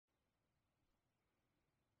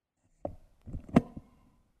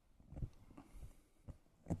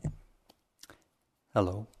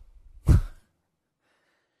Hello.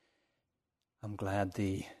 I'm glad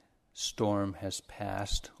the storm has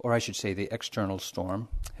passed, or I should say the external storm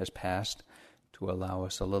has passed to allow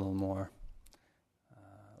us a little more,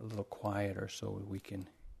 a little quieter so we can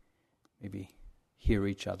maybe hear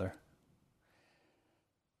each other.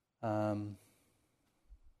 Tonight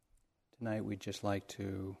we'd just like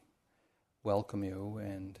to welcome you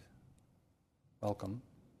and welcome.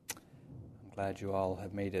 I'm glad you all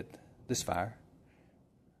have made it this far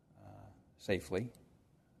safely.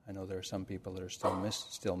 I know there are some people that are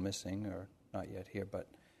still missing or not yet here, but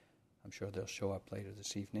I'm sure they'll show up later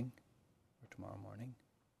this evening or tomorrow morning.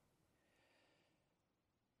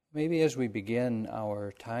 Maybe as we begin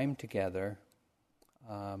our time together,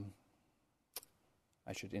 I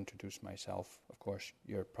should introduce myself. Of course,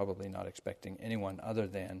 you're probably not expecting anyone other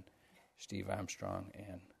than Steve Armstrong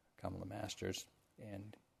and Kamala Masters,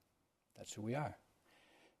 and that's who we are.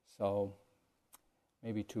 So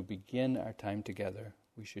maybe to begin our time together,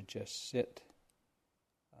 we should just sit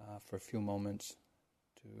for a few moments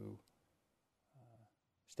to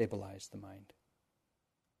stabilize the mind.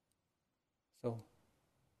 So,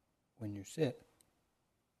 when you sit,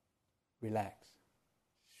 relax.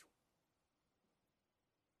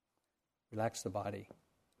 Relax the body.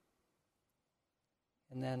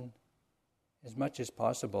 And then, as much as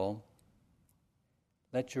possible,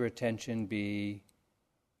 let your attention be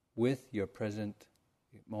with your present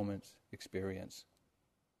moment's experience.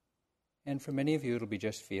 And for many of you, it'll be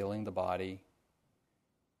just feeling the body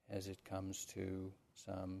as it comes to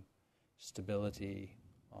some stability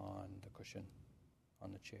on the cushion,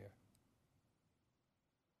 on the chair.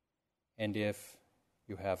 And if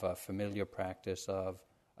you have a familiar practice of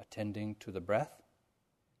attending to the breath,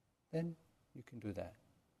 then you can do that.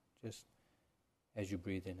 Just as you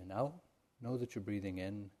breathe in and out, know that you're breathing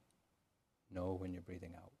in, know when you're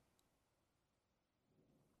breathing out.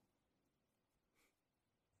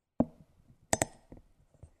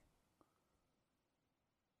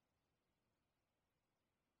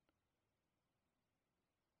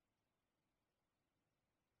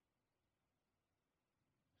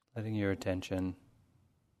 Letting your attention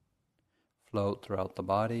float throughout the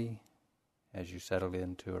body as you settle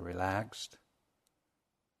into a relaxed,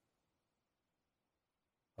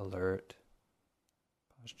 alert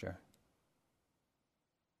posture.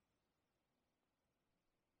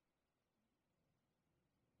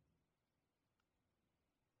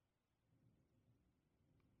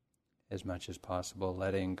 As much as possible,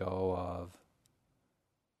 letting go of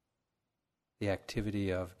the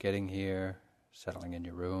activity of getting here, settling in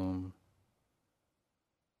your room,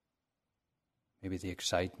 maybe the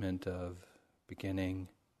excitement of beginning.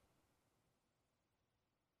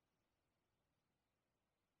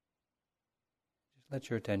 Just let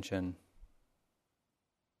your attention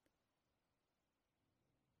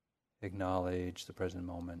acknowledge the present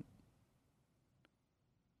moment,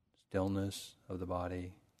 stillness of the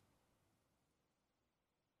body,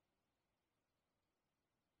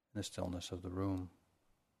 and the stillness of the room.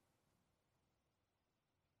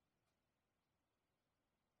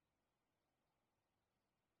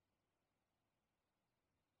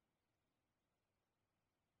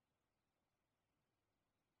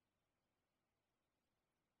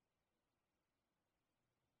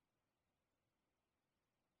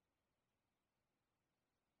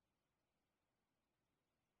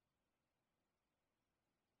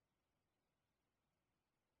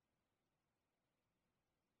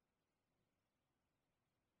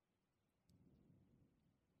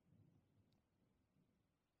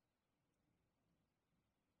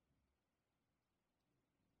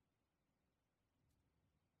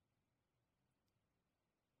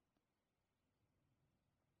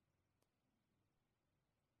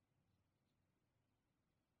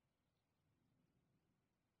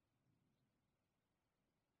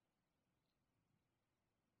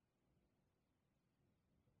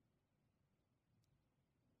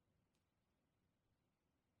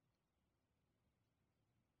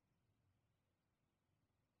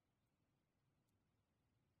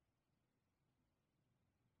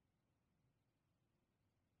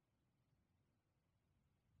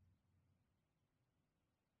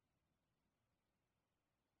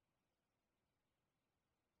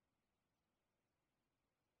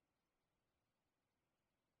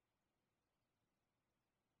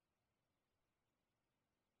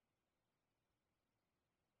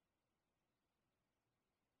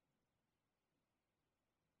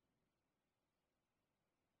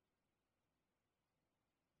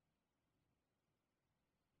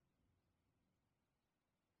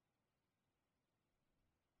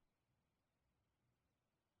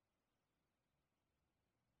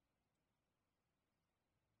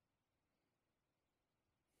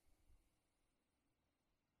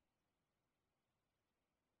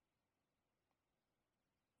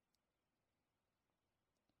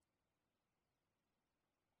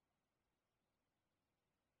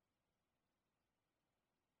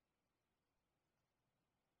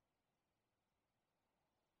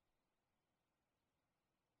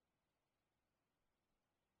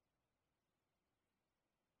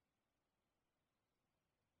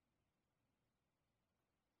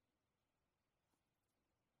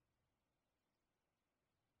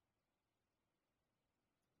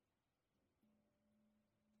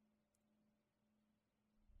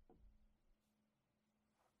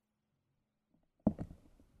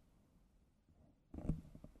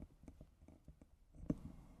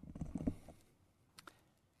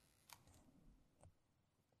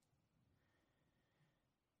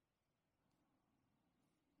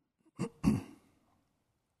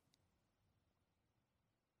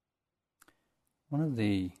 One of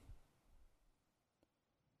the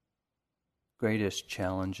greatest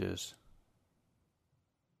challenges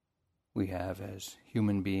we have as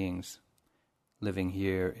human beings living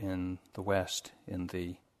here in the West in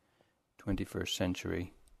the 21st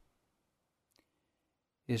century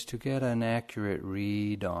is to get an accurate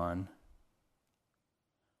read on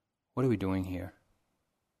what are we doing here?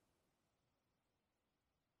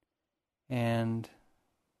 And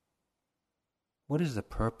what is the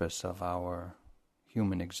purpose of our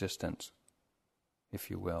human existence, if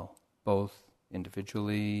you will, both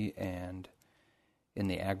individually and in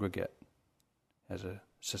the aggregate as a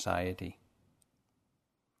society?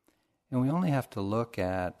 And we only have to look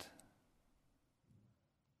at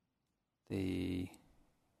the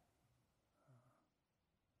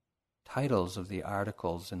titles of the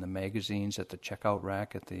articles in the magazines at the checkout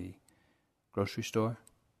rack at the grocery store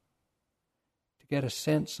to get a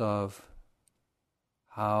sense of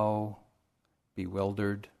how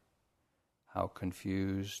bewildered, how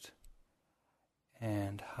confused,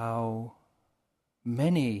 and how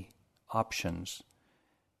many options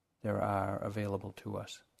there are available to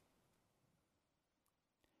us.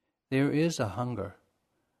 There is a hunger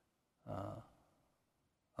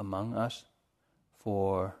among us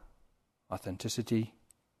for authenticity,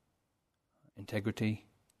 integrity,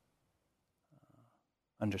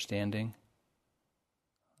 understanding,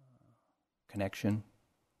 connection,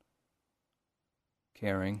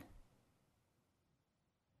 caring.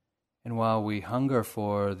 And while we hunger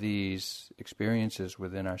for these experiences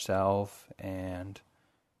within ourselves and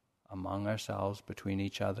among ourselves, between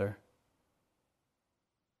each other,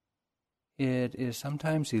 it is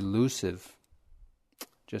sometimes elusive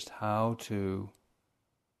just how to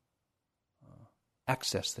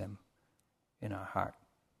access them in our heart.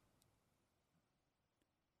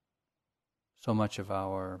 So much of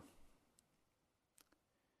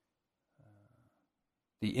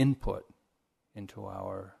the input into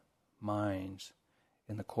our minds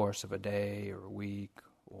in the course of a day or a week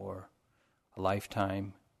or a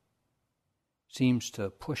lifetime seems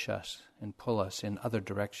to push us and pull us in other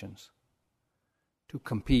directions, to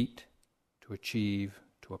compete, to achieve,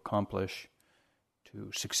 to accomplish,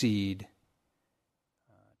 to succeed,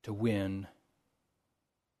 to win,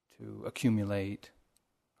 to accumulate,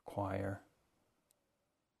 acquire.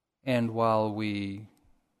 And while we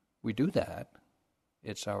do that,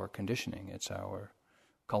 it's our conditioning, it's our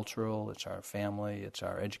cultural, it's our family, it's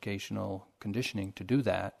our educational conditioning to do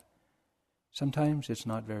that. Sometimes it's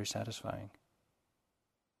not very satisfying.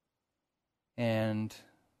 And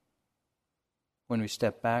when we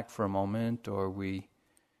step back for a moment, or we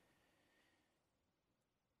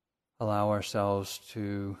allow ourselves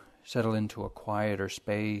to settle into a quieter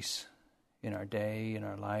space in our day, in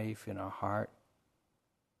our life, in our heart,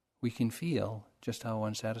 we can feel just how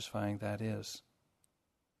unsatisfying that is.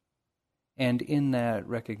 And in that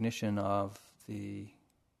recognition of the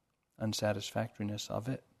unsatisfactoriness of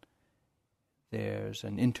it, there's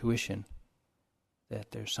an intuition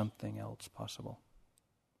that there's something else possible.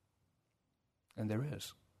 And there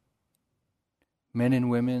is. Men and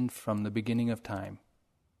women from the beginning of time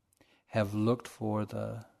have looked for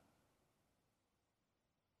the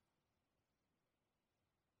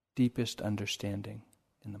deepest understanding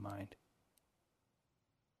in the mind.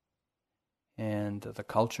 And the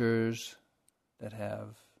cultures that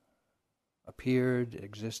have appeared,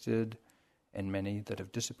 existed, and many that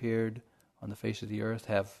have disappeared on the face of the earth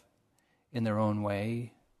have, in their own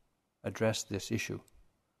way, addressed this issue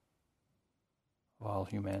of all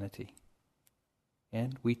humanity.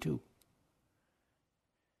 And we too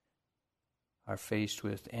are faced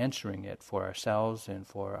with answering it for ourselves and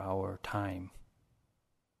for our time.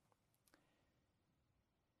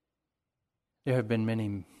 There have been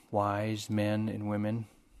many wise men and women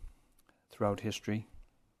throughout history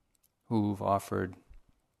who've offered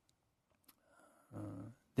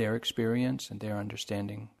their experience and their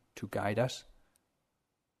understanding to guide us.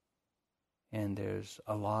 And there's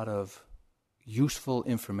a lot of useful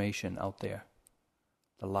information out there.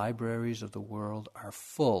 The libraries of the world are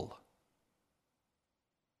full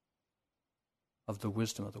of the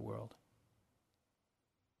wisdom of the world.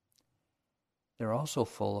 They're also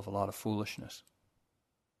full of a lot of foolishness.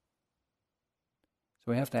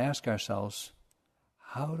 So we have to ask ourselves,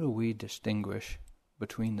 how do we distinguish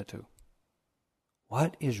between the two?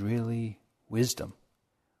 What is really wisdom?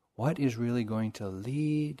 What is really going to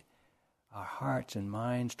lead our hearts and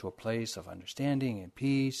minds to a place of understanding and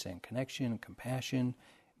peace and connection and compassion,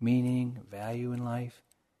 meaning, value in life?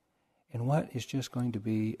 And what is just going to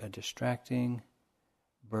be a distracting,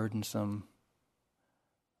 burdensome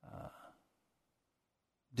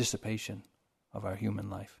dissipation of our human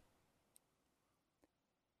life?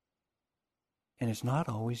 And it's not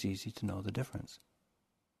always easy to know the difference.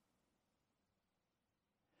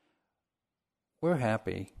 We're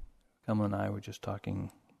happy. Kamala and I were just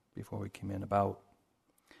talking before we came in about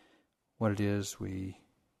what it is we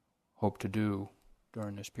hope to do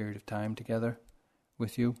during this period of time together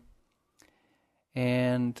with you.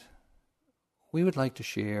 And we would like to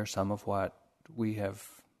share some of what we have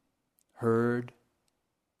heard,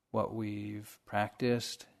 what we've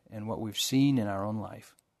practiced, and what we've seen in our own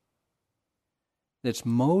life. That's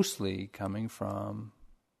mostly coming from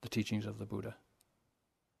the teachings of the Buddha.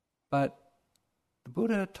 But the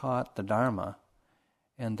Buddha taught the Dharma,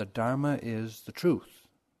 and the Dharma is the truth,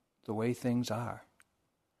 the way things are.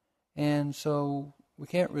 And so we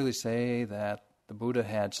can't really say that the Buddha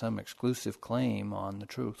had some exclusive claim on the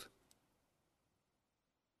truth.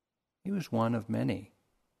 He was one of many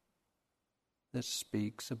that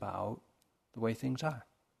speaks about the way things are.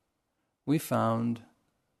 We found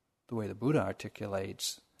the way the Buddha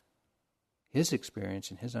articulates his experience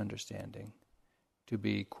and his understanding to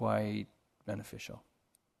be quite beneficial.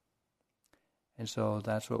 And so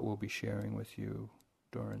that's what we'll be sharing with you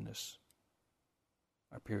during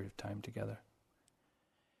our period of time together.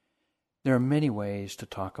 There are many ways to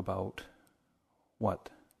talk about what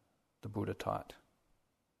the Buddha taught.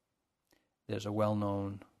 There's a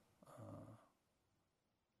well-known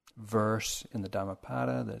verse in the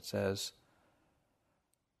Dhammapada that says,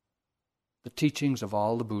 the teachings of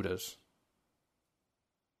all the Buddhas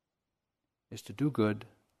is to do good,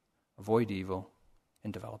 avoid evil,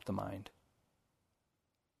 and develop the mind.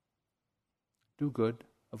 Do good,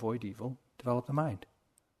 avoid evil, develop the mind.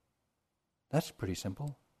 That's pretty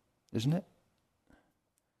simple, isn't it?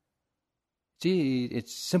 See,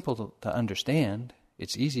 it's simple to understand.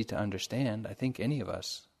 It's easy to understand. I think any of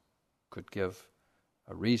us could give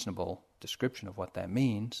a reasonable description of what that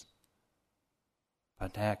means.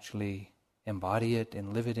 But to actually embody it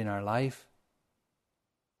and live it in our life,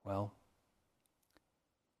 well,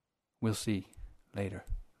 we'll see later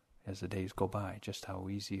as the days go by just how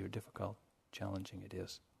easy or difficult, challenging it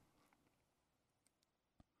is.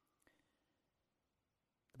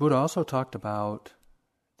 The Buddha also talked about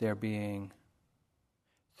there being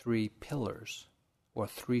 3 pillars or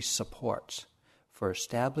 3 supports for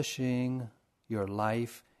establishing your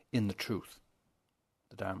life in the truth,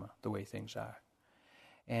 the Dharma, the way things are.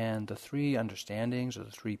 And the 3 understandings or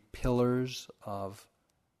the 3 pillars of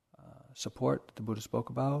support that the Buddha spoke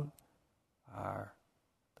about are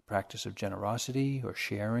the practice of generosity or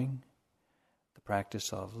sharing, the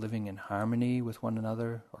practice of living in harmony with one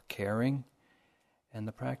another or caring, and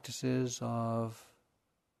the practices of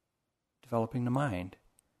developing the mind,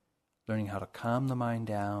 learning how to calm the mind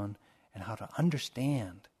down and how to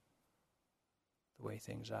understand the way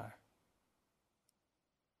things are.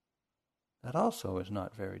 That also is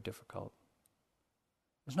not very difficult.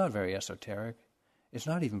 It's not very esoteric. It's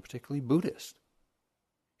not even particularly Buddhist.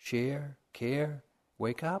 Share, care,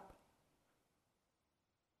 wake up.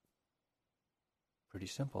 Pretty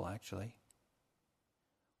simple, actually.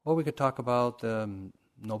 Or we could talk about the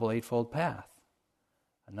Noble Eightfold Path,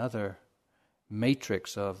 another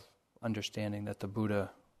matrix of understanding that the Buddha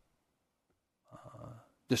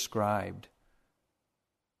described,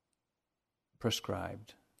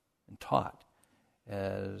 prescribed, and taught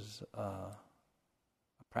as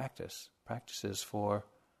practices for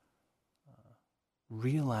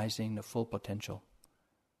realizing the full potential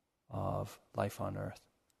of life on earth.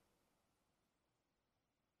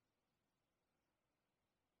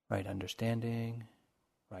 Right understanding,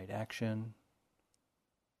 right action,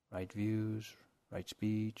 right views, right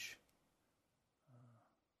speech,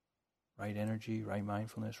 right energy, right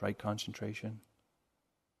mindfulness, right concentration.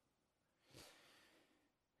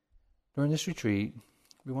 During this retreat,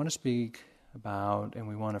 we want to speak about and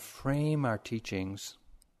we want to frame our teachings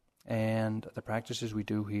and the practices we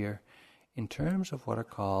do here in terms of what are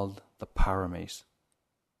called the paramis.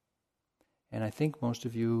 And I think most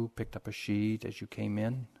of you picked up a sheet as you came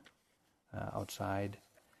in outside.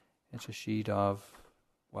 It's a sheet of,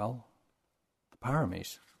 well, the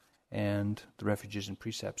paramis and the refuges and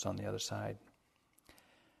precepts on the other side.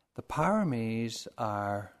 The paramis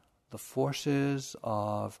are the forces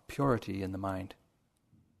of purity in the mind.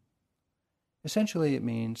 Essentially, it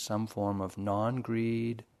means some form of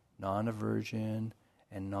non-greed, non-aversion,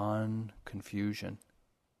 and non-confusion.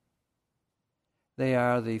 They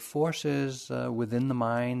are the forces within the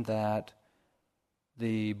mind that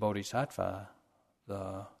the Bodhisattva,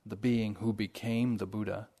 the being who became the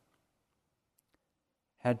Buddha,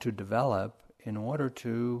 had to develop in order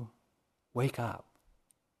to wake up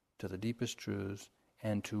to the deepest truths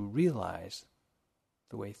and to realize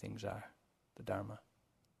the way things are, the Dharma.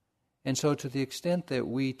 And so to the extent that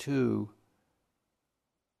we too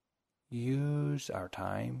use our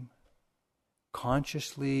time,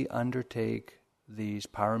 consciously undertake these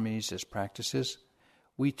paramis as practices,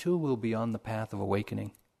 we too will be on the path of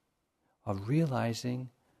awakening, of realizing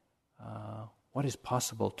what is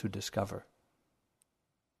possible to discover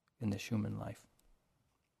in this human life.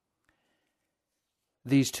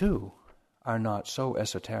 These too are not so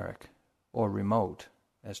esoteric or remote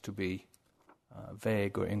as to be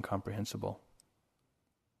vague or incomprehensible.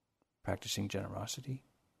 Practicing generosity,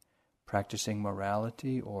 practicing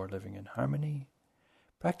morality or living in harmony,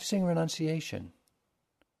 practicing renunciation,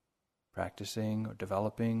 practicing or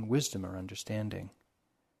developing wisdom or understanding,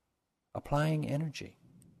 applying energy,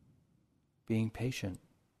 being patient,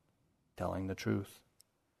 telling the truth,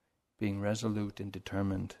 being resolute and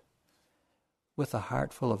determined, with a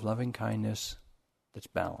heart full of loving kindness that's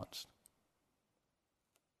balanced.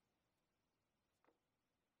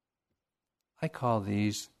 I call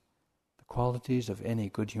these the qualities of any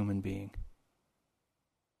good human being.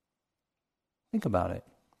 Think about it.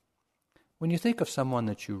 When you think of someone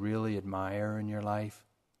that you really admire in your life,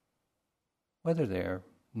 whether they're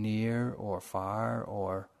near or far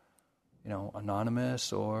or,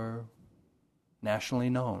 anonymous or nationally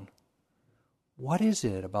known, what is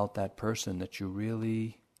it about that person that you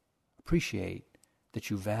really appreciate, that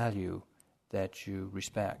you value, that you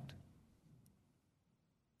respect?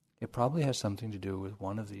 It probably has something to do with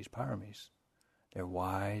one of these paramis. They're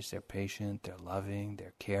wise, they're patient, they're loving,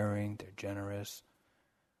 they're caring, they're generous,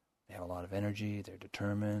 they have a lot of energy, they're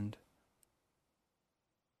determined.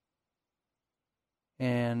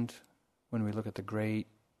 And when we look at the great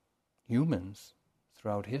humans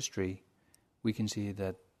throughout history, we can see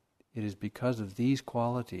that it is because of these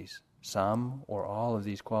qualities, some or all of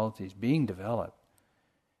these qualities being developed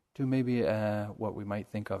to maybe what we might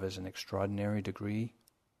think of as an extraordinary degree.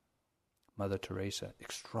 Mother Teresa,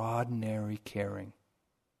 extraordinary caring.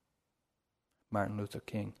 Martin Luther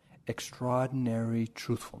King, extraordinary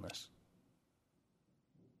truthfulness.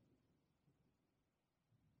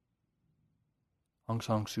 Aung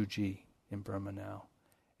San Suu Kyi in Burma now,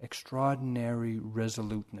 extraordinary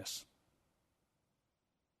resoluteness.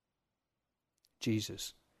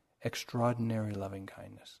 Jesus, extraordinary loving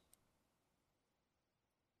kindness.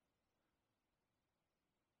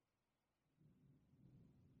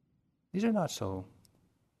 These are not so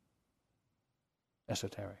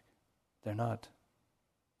esoteric. They're not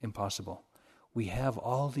impossible. We have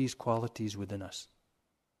all these qualities within us.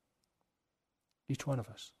 Each one of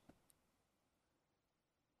us.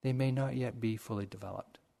 They may not yet be fully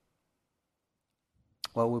developed.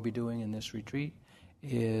 What we'll be doing in this retreat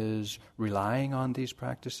is relying on these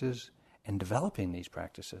practices and developing these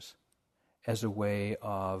practices as a way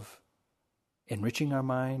of enriching our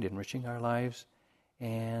mind, enriching our lives,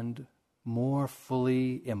 and more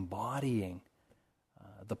fully embodying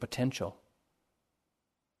the potential,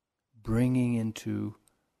 bringing into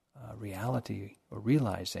reality or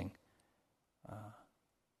realizing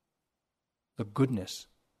the goodness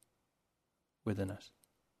within us.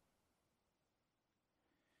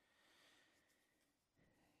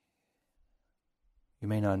 You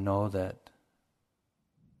may not know that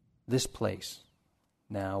this place,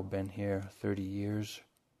 now been here 30 years,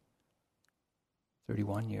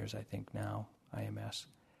 31 years I think now, IMS,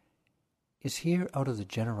 is here out of the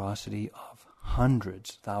generosity of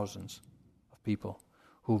hundreds, thousands of people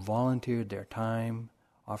who volunteered their time,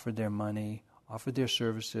 offered their money, offered their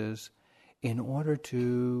services in order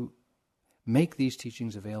to make these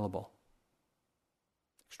teachings available.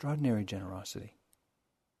 Extraordinary generosity.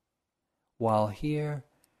 While here,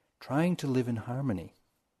 trying to live in harmony.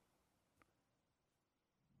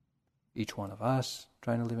 Each one of us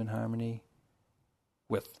trying to live in harmony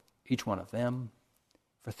with each one of them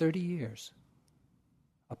for 30 years.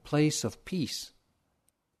 A place of peace,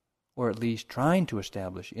 or at least trying to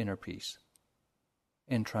establish inner peace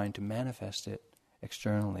and trying to manifest it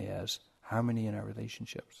externally as harmony in our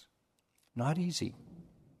relationships. Not easy,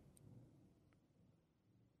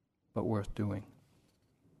 but worth doing.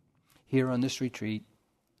 Here on this retreat,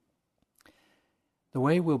 the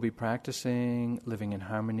way we'll be practicing living in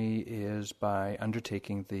harmony is by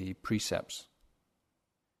undertaking the precepts.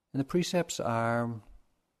 And the precepts are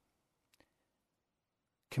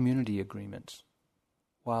community agreements.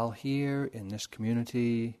 While here in this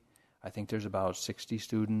community, I think there's about 60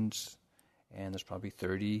 students and there's probably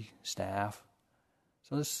 30 staff.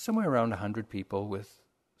 So there's somewhere around 100 people with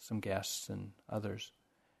some guests and others.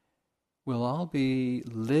 We'll all be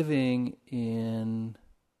living in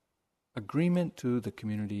agreement to the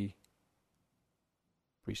community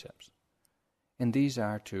precepts. And these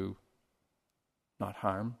are to not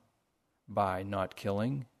harm, by not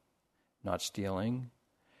killing, not stealing,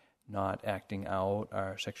 not acting out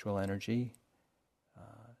our sexual energy,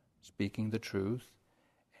 speaking the truth,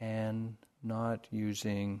 and not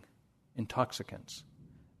using intoxicants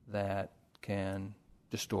that can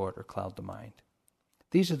distort or cloud the mind.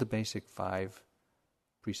 These are the basic 5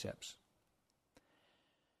 precepts.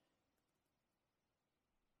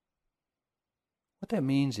 What that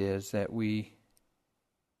means is that we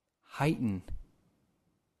heighten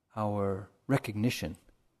our recognition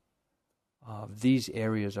of these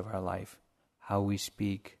areas of our life, how we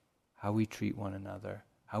speak, how we treat one another,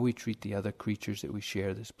 how we treat the other creatures that we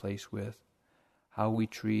share this place with, how we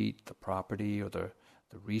treat the property or the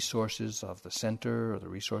resources of the center or the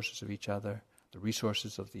resources of each other, the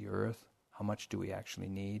resources of the earth, how much do we actually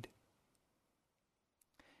need?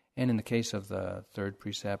 And in the case of the 3rd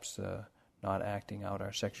precepts, not acting out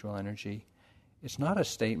our sexual energy, it's not a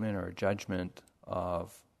statement or a judgment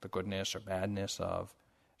of the goodness or badness of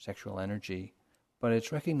sexual energy, but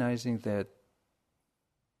it's recognizing that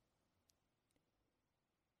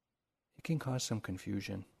it can cause some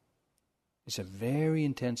confusion. It's a very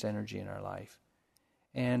intense energy in our life.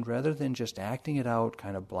 And rather than just acting it out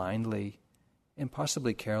kind of blindly and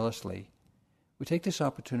possibly carelessly, we take this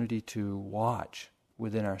opportunity to watch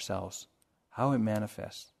within ourselves how it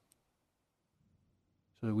manifests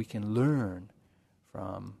so that we can learn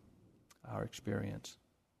from our experience.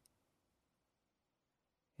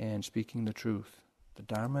 And speaking the truth. The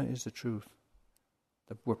Dharma is the truth.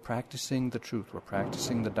 We're practicing the truth. We're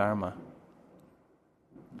practicing the Dharma.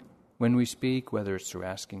 When we speak, whether it's through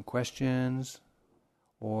asking questions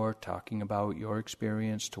or talking about your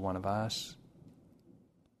experience to one of us,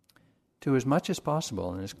 to as much as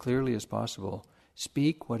possible and as clearly as possible,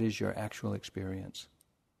 speak what is your actual experience.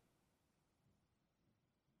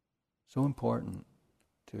 So important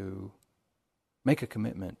to make a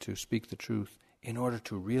commitment to speak the truth in order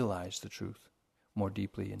to realize the truth more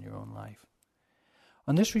deeply in your own life.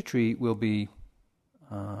 On this retreat, we'll be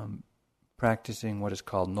practicing what is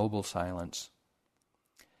called noble silence.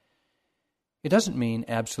 It doesn't mean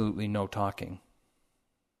absolutely no talking,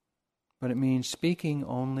 but it means speaking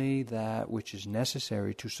only that which is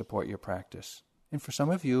necessary to support your practice. And for some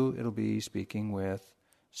of you, it'll be speaking with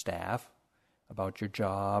staff about your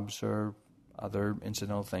jobs or other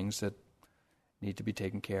incidental things that need to be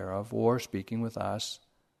taken care of, or speaking with us.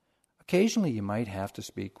 Occasionally you might have to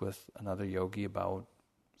speak with another yogi about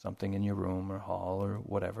something in your room or hall or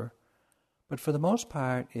whatever. But for the most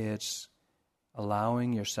part, it's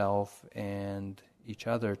allowing yourself and each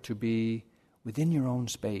other to be within your own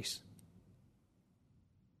space.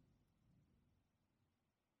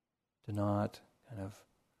 To not kind of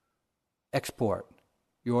export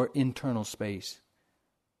your internal space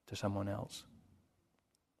to someone else.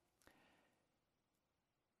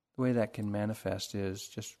 The way that can manifest is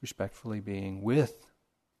just respectfully being with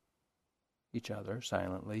each other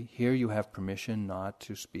silently. Here you have permission not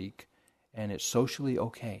to speak, and it's socially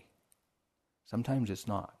okay. Sometimes it's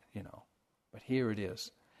not, but here it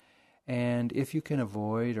is. And if you can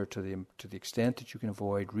avoid, or to the extent that you can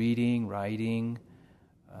avoid reading, writing,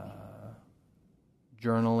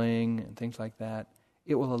 journaling, and things like that,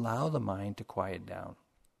 it will allow the mind to quiet down,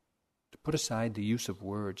 to put aside the use of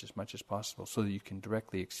words as much as possible so that you can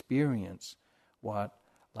directly experience what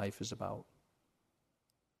life is about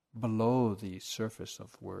below the surface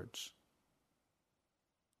of words.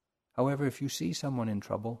 However, if you see someone in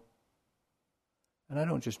trouble, and I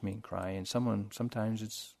don't just mean crying, sometimes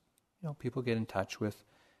it's, people get in touch with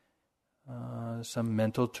some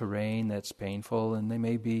mental terrain that's painful, and they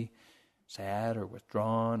may be sad or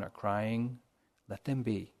withdrawn or crying. Let them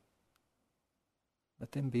be.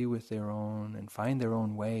 Let them be with their own and find their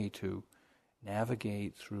own way to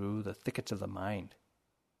navigate through the thickets of the mind.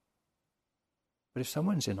 But if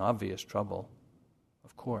someone's in obvious trouble,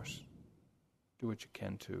 of course, do what you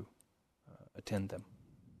can to attend them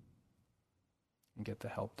and get the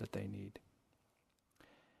help that they need.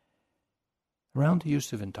 Around the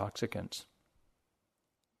use of intoxicants,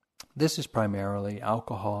 this is primarily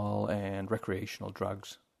alcohol and recreational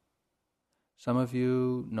drugs. Some of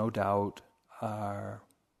you, no doubt,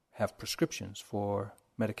 have prescriptions for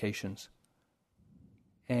medications.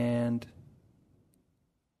 And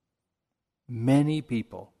many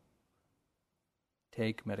people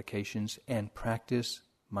take medications and practice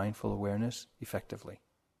mindful awareness effectively.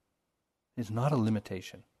 It's not a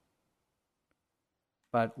limitation.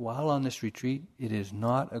 But while on this retreat, it is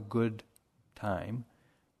not a good time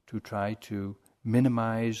to try to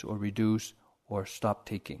minimize or reduce or stop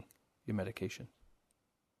taking your medication.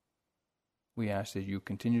 We ask that you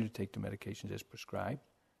continue to take the medications as prescribed.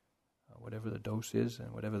 whatever the dose is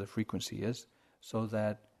and whatever the frequency is, so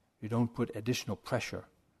that you don't put additional pressure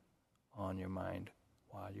on your mind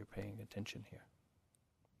while you're paying attention here.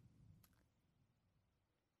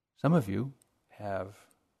 Some of you have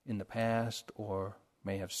in the past or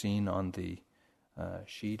may have seen on the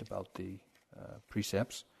sheet about the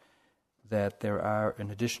precepts that there are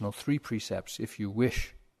an additional 3 precepts if you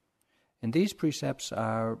wish. And these precepts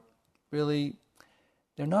are really,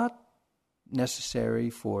 they're not necessary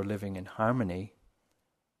for living in harmony,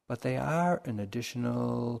 but they are an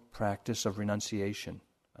additional practice of renunciation,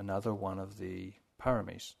 another one of the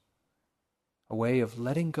paramis, a way of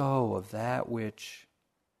letting go of that which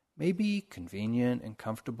may be convenient and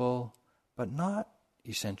comfortable, but not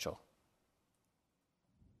essential.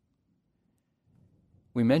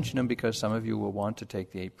 We mention them because some of you will want to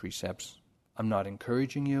take the 8 precepts. I'm not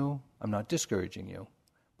encouraging you, I'm not discouraging you,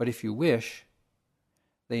 but if you wish,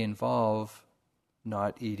 they involve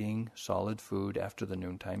not eating solid food after the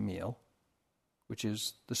noontime meal, which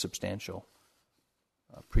is the substantial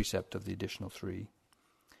precept of the additional 3.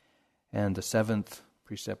 And the 7th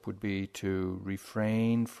precept would be to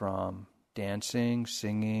refrain from dancing,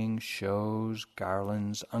 singing, shows,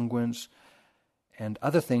 garlands, unguents, and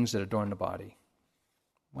other things that adorn the body.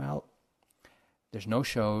 Well, there's no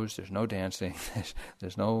shows, there's no dancing,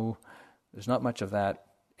 there's not much of that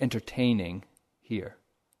entertaining here.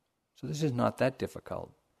 So this is not that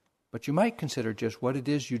difficult. But you might consider just what it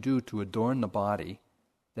is you do to adorn the body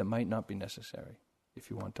that might not be necessary if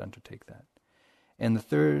you want to undertake that. And the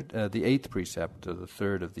 8th precept, or the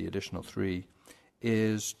third of the additional 3,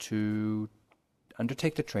 is to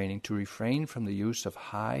undertake the training to refrain from the use of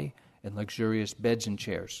high and luxurious beds and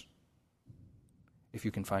chairs, if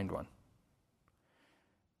you can find one.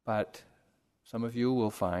 But some of you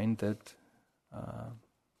will find that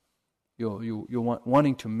you'll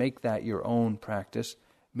wanting to make that your own practice.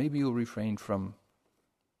 Maybe you'll refrain from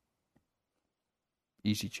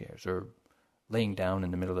easy chairs or laying down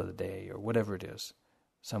in the middle of the day or whatever it is,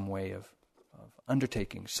 some way of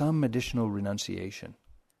undertaking some additional renunciation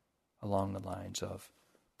along the lines of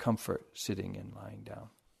comfort sitting and lying down.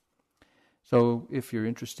 So if you're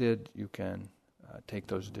interested, you can take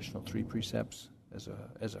those additional 3 precepts as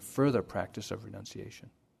a further practice of renunciation.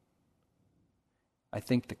 I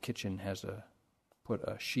think the kitchen has put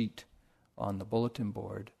a sheet on the bulletin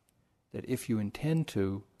board that if you intend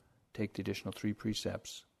to take the additional 3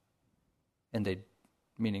 precepts, and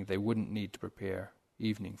meaning they wouldn't need to prepare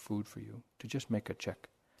evening food for you, to just make a check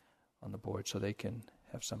on the board so they can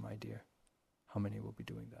have some idea how many will be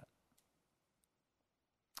doing that.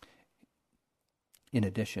 In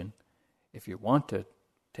addition, if you want to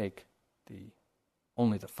take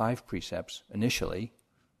only the 5 precepts initially,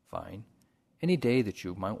 fine. Any day that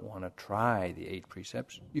you might want to try the 8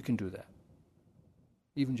 precepts, you can do that.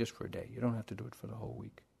 Even just for a day. You don't have to do it for the whole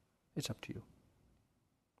week. It's up to you.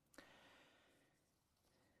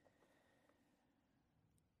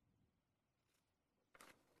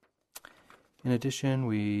 In addition,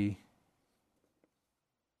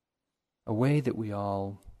 a way that we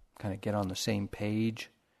all kind of get on the same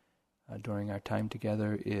page during our time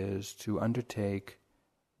together is to undertake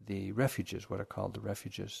the refuges, what are called the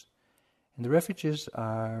refuges. And the refuges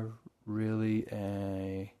are really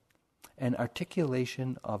an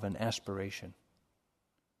articulation of an aspiration.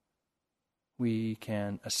 We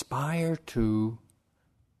can aspire to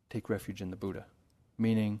take refuge in the Buddha,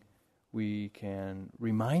 meaning we can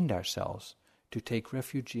remind ourselves to take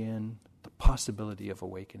refuge in the possibility of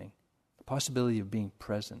awakening, the possibility of being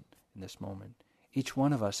present in this moment. Each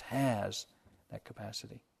one of us has that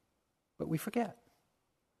capacity, but we forget.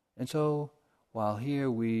 And so, while here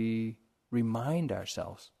we remind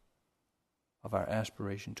ourselves of our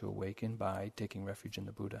aspiration to awaken by taking refuge in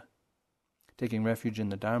the Buddha. Taking refuge in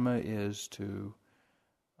the Dharma is to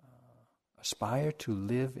aspire to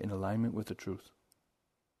live in alignment with the truth.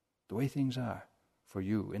 The way things are for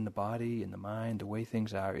you, in the body, in the mind, the way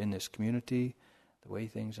things are in this community, the way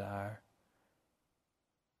things are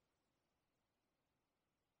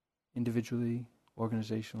individually,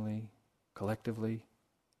 organizationally, collectively.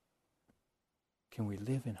 Can we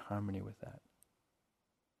live in harmony with that?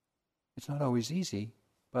 It's not always easy,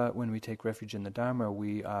 but when we take refuge in the Dharma,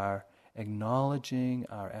 we are acknowledging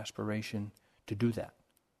our aspiration to do that,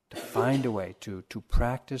 to find a way, to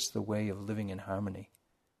practice the way of living in harmony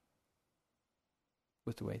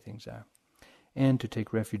with the way things are. And to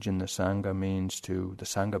take refuge in the Sangha means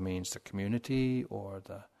the community, or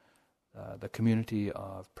the community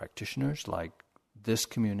of practitioners, like this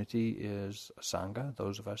community is a Sangha.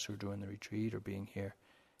 Those of us who are doing the retreat or being here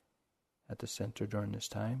at the center during this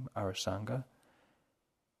time are a Sangha.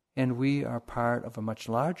 And we are part of a much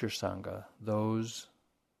larger Sangha, those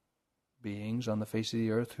beings on the face of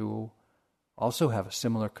the earth who also have a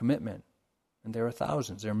similar commitment. And there are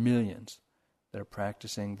thousands, there are millions that are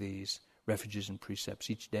practicing these refuges and precepts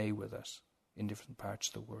each day with us in different parts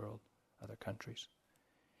of the world, other countries.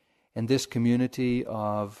 And this community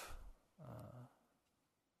of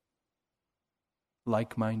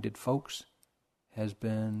like-minded folks has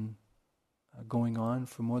been going on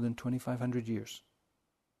for more than 2,500 years.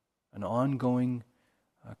 An ongoing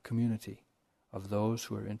community of those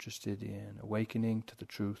who are interested in awakening to the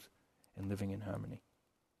truth and living in harmony.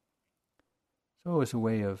 So as a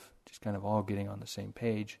way of just kind of all getting on the same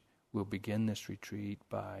page, we'll begin this retreat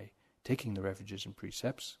by taking the refuges and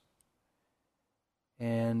precepts.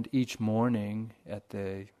 And each morning at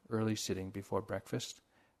the early sitting before breakfast,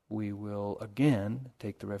 we will again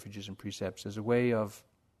take the refuges and precepts as a way of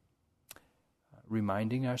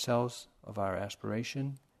reminding ourselves of our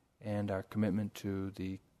aspiration and our commitment to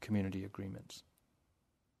the community agreements.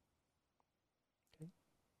 Okay.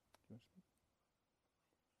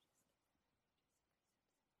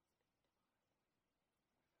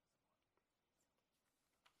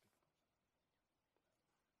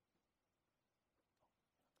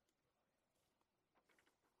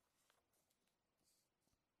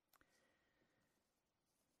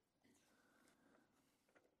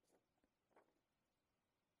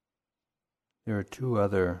 There are two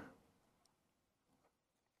other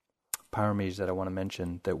paramis that I want to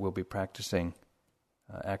mention that we'll be practicing,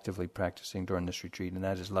 actively practicing during this retreat, and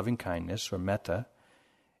that is loving kindness or metta.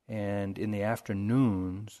 And in the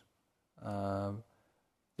afternoons,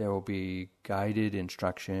 there will be guided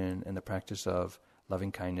instruction and the practice of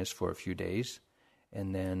loving kindness for a few days.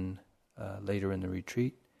 And then later in the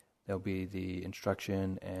retreat, there'll be the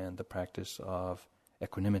instruction and the practice of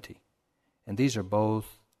equanimity. And these are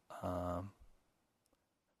both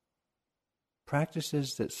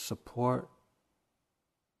practices that support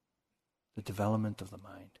the development of the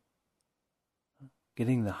mind.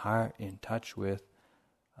 Getting the heart in touch with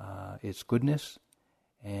its goodness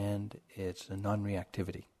and its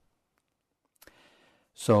non-reactivity.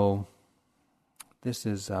 So this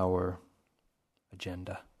is our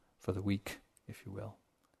agenda for the week, if you will.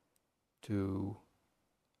 To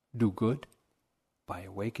do good by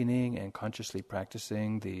awakening and consciously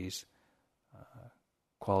practicing these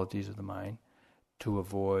qualities of the mind, to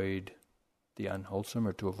avoid the unwholesome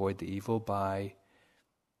or to avoid the evil by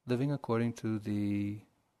living according to the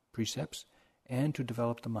precepts, and to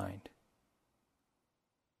develop the mind.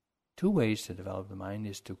 Two ways to develop the mind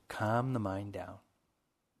is to calm the mind down.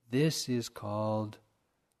 This is called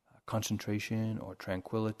concentration or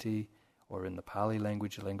tranquility, or in the Pali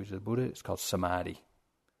language, the language of the Buddha, it's called samadhi.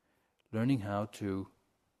 Learning how to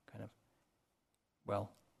kind of,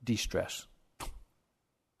 de-stress,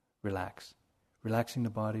 relax. Relaxing the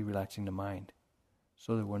body, relaxing the mind,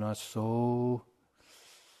 so that we're not so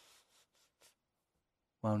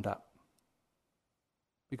wound up.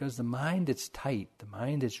 Because the mind that's tight, the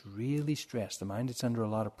mind that's really stressed, the mind that's under a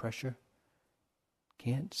lot of pressure,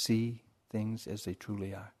 can't see things as they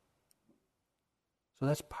truly are. So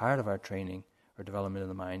that's part of our training or development of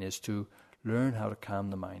the mind, is to learn how to calm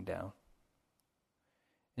the mind down.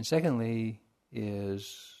 And secondly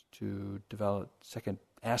is to develop, second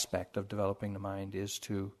aspect of developing the mind is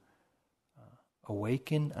to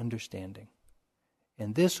awaken understanding.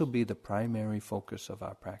 And this will be the primary focus of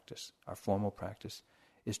our practice, our formal practice,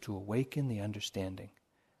 is to awaken the understanding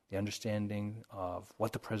of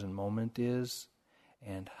what the present moment is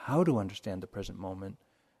and how to understand the present moment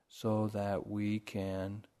so that we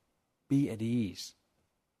can be at ease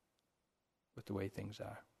with the way things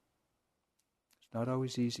are. It's not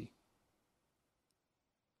always easy.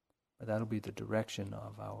 But that'll be the direction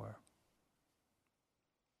of our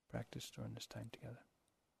practice during this time together.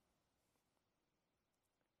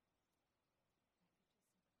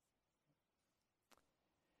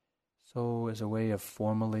 So as a way of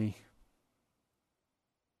formally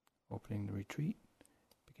opening the retreat,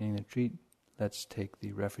 beginning the retreat, let's take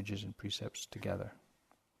the refuges and precepts together.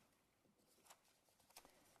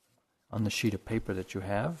 On the sheet of paper that you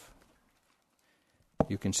have,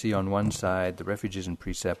 you can see on one side the refuges and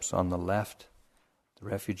precepts. On the left, the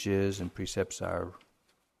refuges and precepts are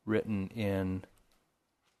written in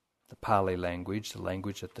the Pali language, the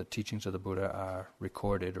language that the teachings of the Buddha are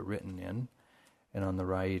recorded or written in. And on the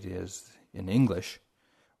right is in English.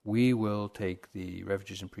 We will take the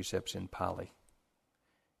refuges and precepts in Pali.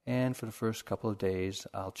 And for the first couple of days,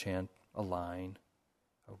 I'll chant a line,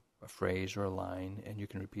 a phrase or a line, and you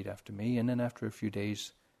can repeat after me. And then after a few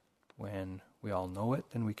days, when we all know it,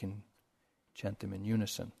 then we can chant them in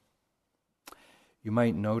unison. you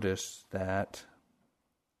might notice that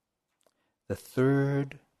the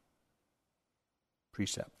third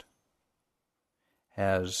precept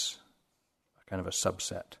has a kind of a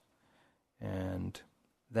subset. And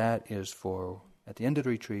that is for, at the end of the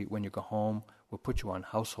retreat, when you go home, we'll put you on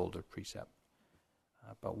householder precept.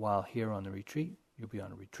 But while here on the retreat, you'll be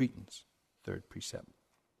on a retreatant's third precept.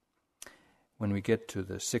 When we get to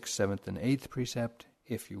the 6th, 7th, and 8th precept,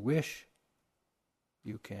 if you wish,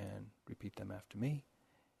 you can repeat them after me.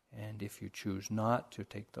 And if you choose not to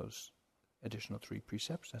take those additional 3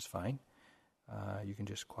 precepts, that's fine. You can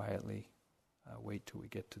just quietly wait till we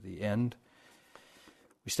get to the end.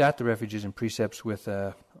 We start the refuges and precepts with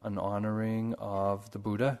an honoring of the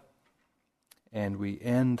Buddha, and we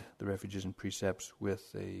end the refuges and precepts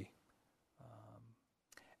with the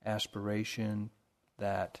aspiration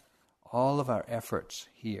that all of our efforts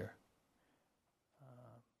here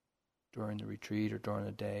during the retreat or during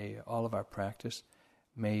the day, all of our practice,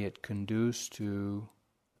 may it conduce to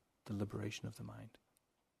the liberation of the mind.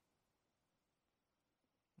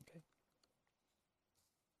 Okay.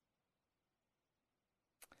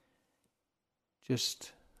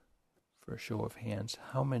 Just for a show of hands,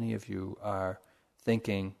 how many of you are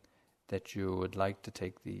thinking that you would like to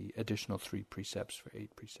take the additional 3 precepts for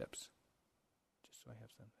 8 precepts? Just so I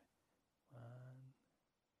have something. 1,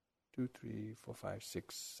 2, 3, 4, 5,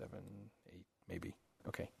 6, 7, 8, maybe.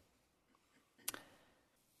 Okay.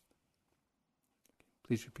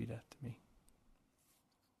 Please repeat after me.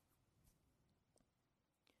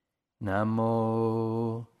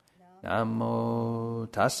 Namo, Namo,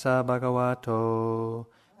 Tassa Bhagavato,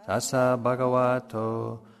 Tassa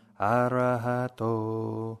Bhagavato,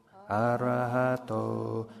 Arahato,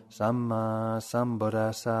 Arahato, Samma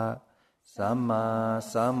Sambuddhassa, Samma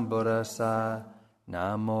Sambuddhassa,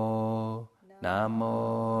 Namo,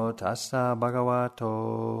 Namo, Tassa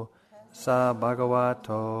Bhagavato, Tassa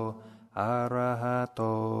Bhagavato,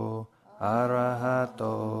 Arahato,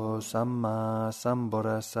 Arahato, Samma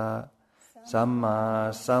Sambuddhassa,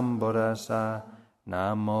 Samma Sambuddhassa,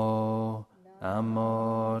 Namo,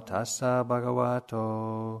 Namo, Tassa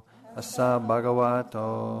Bhagavato, Tassa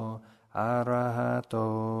Bhagavato,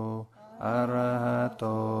 Arahato,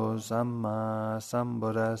 Arahato, Samma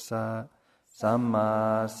Sambuddhassa,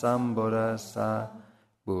 Samma Sambuddhassa,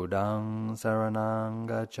 Buddhaṃ Saranang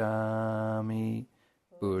Gacchāmi,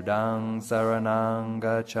 Buddhaṃ Saranang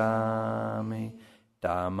Gacchāmi,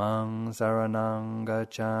 Dhammang Saranang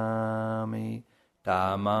Gacchāmi,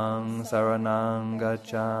 Dhammang Saranang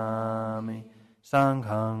Gacchāmi,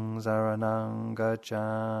 Sanghang Saranang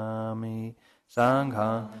Gacchāmi,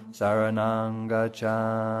 Sanghang Saranang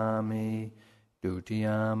Gacchāmi,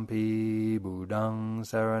 Dutiyampi Buddhaṃ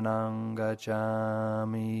Saranang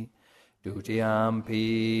Gacchāmi,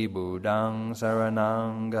 Dutiyampi Buddhaṃ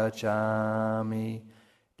Saranang Gacchāmi,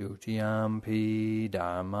 Dutiyampi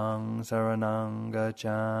Dhammang Saranang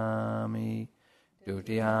Gacchāmi,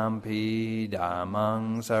 Dutiyampi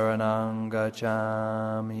Dhammang Saranang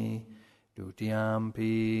Gacchāmi,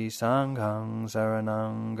 Dutiyampi Sanghang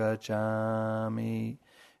Saranang Gacchāmi,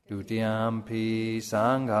 Dutiyampi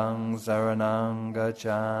Sanghang Saranang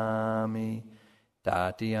Gacchāmi,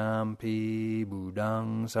 Tatiyampi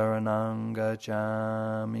Buddhaṃ Saranang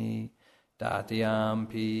Gacchāmi,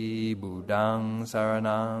 Tatiyampi Buddhaṃ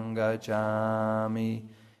Saranang Gacchāmi,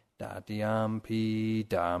 Tatiyampi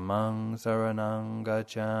Dhammang Saranang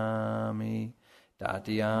Gacchāmi,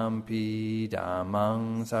 Tatiyampi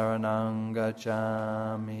Dhammang Saranang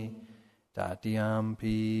Gacchāmi,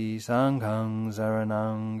 Tatiyampi Sanghang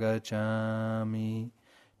Saranang Gacchāmi,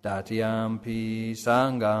 Tatiyampi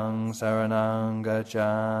Sanghang Saranang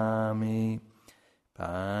Gacchāmi,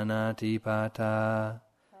 Panatipata,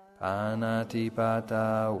 Panatipata,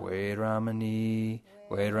 Vairamani,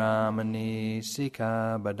 Vairamani,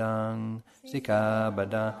 Sikkhabadang,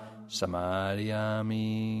 Sikkhabadang,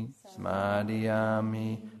 Samadhiyami, Samadhiyami,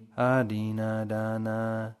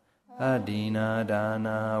 Adinadana,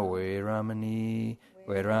 Adinadana, Vairamani,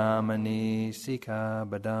 Vairamani,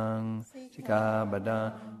 Sikkhabadang,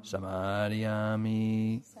 Sikkhabadang,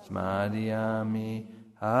 Samadhiyami, Samadhiyami,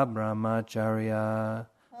 Abrahmacharya,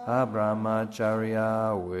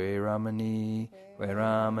 Abrahmacharya, Vairamani,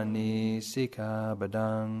 Vairamani,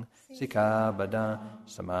 Sikkhabadang, Sikkhabadang,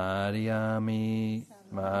 Samadhiyami,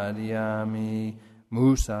 Samadhiyami,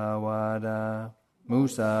 Musawada,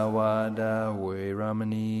 Musawada,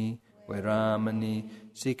 Vairamani, Vairamani,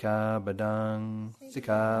 Sikkhabadang,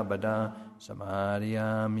 Sikkhabadang,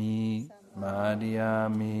 Samadhiyami,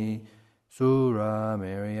 Samadhiyami,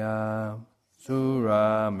 Suramarya,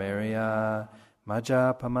 Suramarya,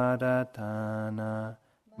 Majjapamadatthana,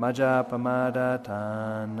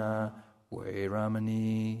 Majjapamadatthana,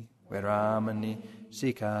 Vairamani, Vairamani,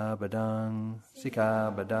 Sikkhapadang,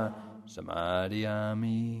 Sikkhapadang,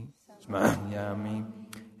 Samadhiyami, Samadhiyami.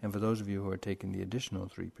 And for those of you who are taking the additional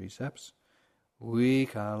 3 precepts,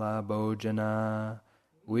 Vikala Bhojana,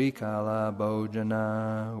 Vikala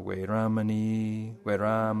Bhojana, Vairamani,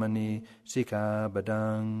 Vairamani,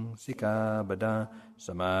 Sikkhapadang, Sikkhapadang,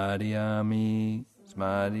 Samadhiyami,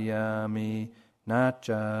 Samadhiyami,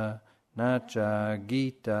 Nacha, Nacha,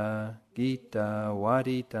 Gita, Gita,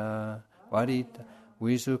 Vadita, Vadita,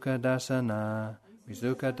 Visukadasana,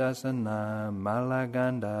 Visukadasana,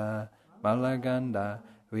 Malaganda, Malaganda,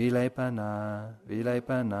 Vilepana,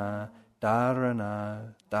 Vilepana,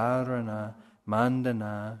 Dharana, Dharana,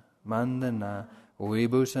 Mandana, Mandana,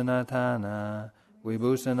 Vibhusanatana,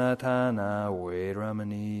 Vibhusanatana,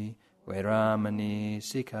 Vairamani, Vairamani,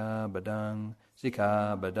 Sikkhapadang,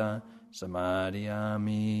 Sikkhapadang,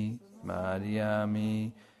 Samadhiyami,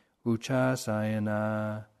 Samadhiyami,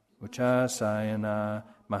 Uchasayana, Uchasayana,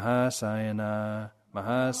 Mahasayana,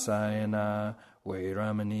 Mahasayana,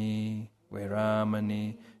 Vairamani,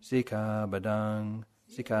 Vairamani, Sikkhapadang,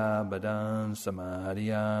 Sikkhapadang,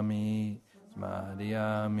 Samadhiyami,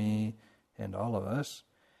 Samadhiyami, and all of us,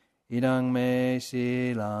 Idang me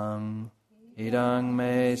silang, Idang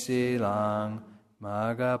me silang,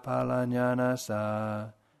 Magapalanyana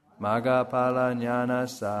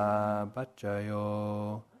sa,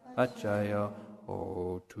 Pachayo, Pachayo,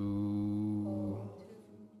 Otu.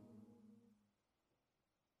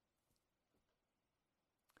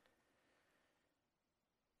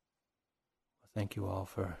 Thank you all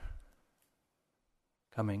for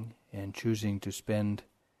coming and choosing to spend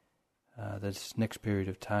this next period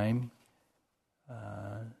of time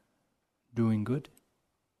doing good,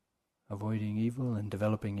 avoiding evil, and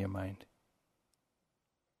developing your mind.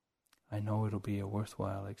 I know it'll be a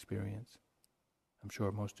worthwhile experience. I'm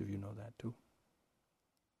sure most of you know that too.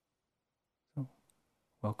 So,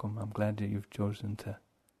 welcome. I'm glad that you've chosen to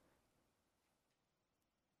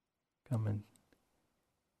come and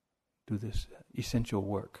do this essential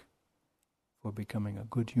work for becoming a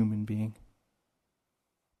good human being.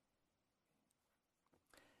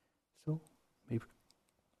 So, maybe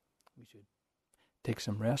we should take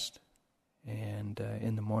some rest, and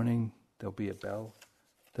in the morning there'll be a bell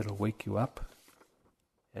that'll wake you up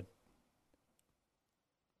at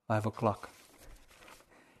 5 o'clock.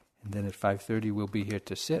 And then at 5:30 we'll be here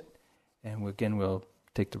to sit, and we'll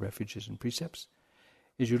take the refuges and precepts.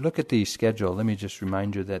 As you look at the schedule, let me just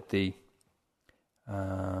remind you that the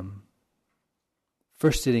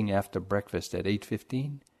first sitting after breakfast at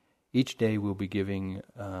 8:15, each day we'll be giving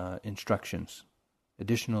instructions,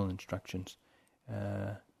 additional instructions.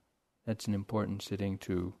 That's an important sitting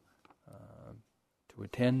to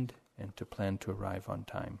attend and to plan to arrive on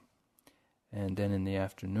time. And then in the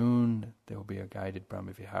afternoon, there will be a guided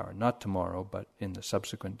Brahma-vihara, not tomorrow, but in the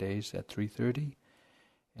subsequent days at 3:30.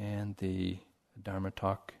 And the Dharma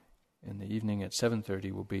talk in the evening at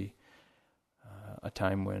 7:30 will be a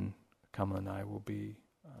time when Kamala and I will be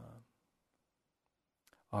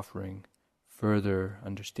offering further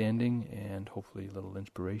understanding and hopefully a little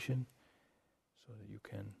inspiration so that you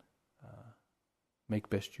can make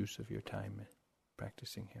best use of your time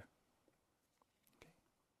practicing here. Okay.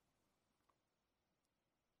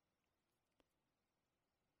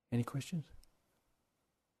 Any questions?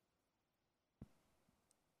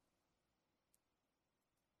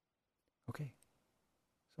 Okay.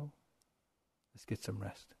 So, let's get some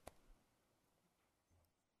rest.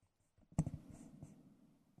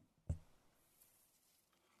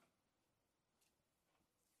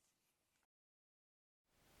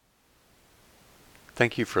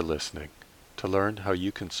 Thank you for listening. To learn how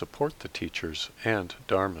you can support the teachers and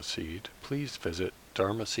Dharma Seed, please visit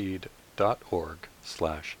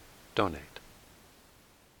dharmaseed.org/donate.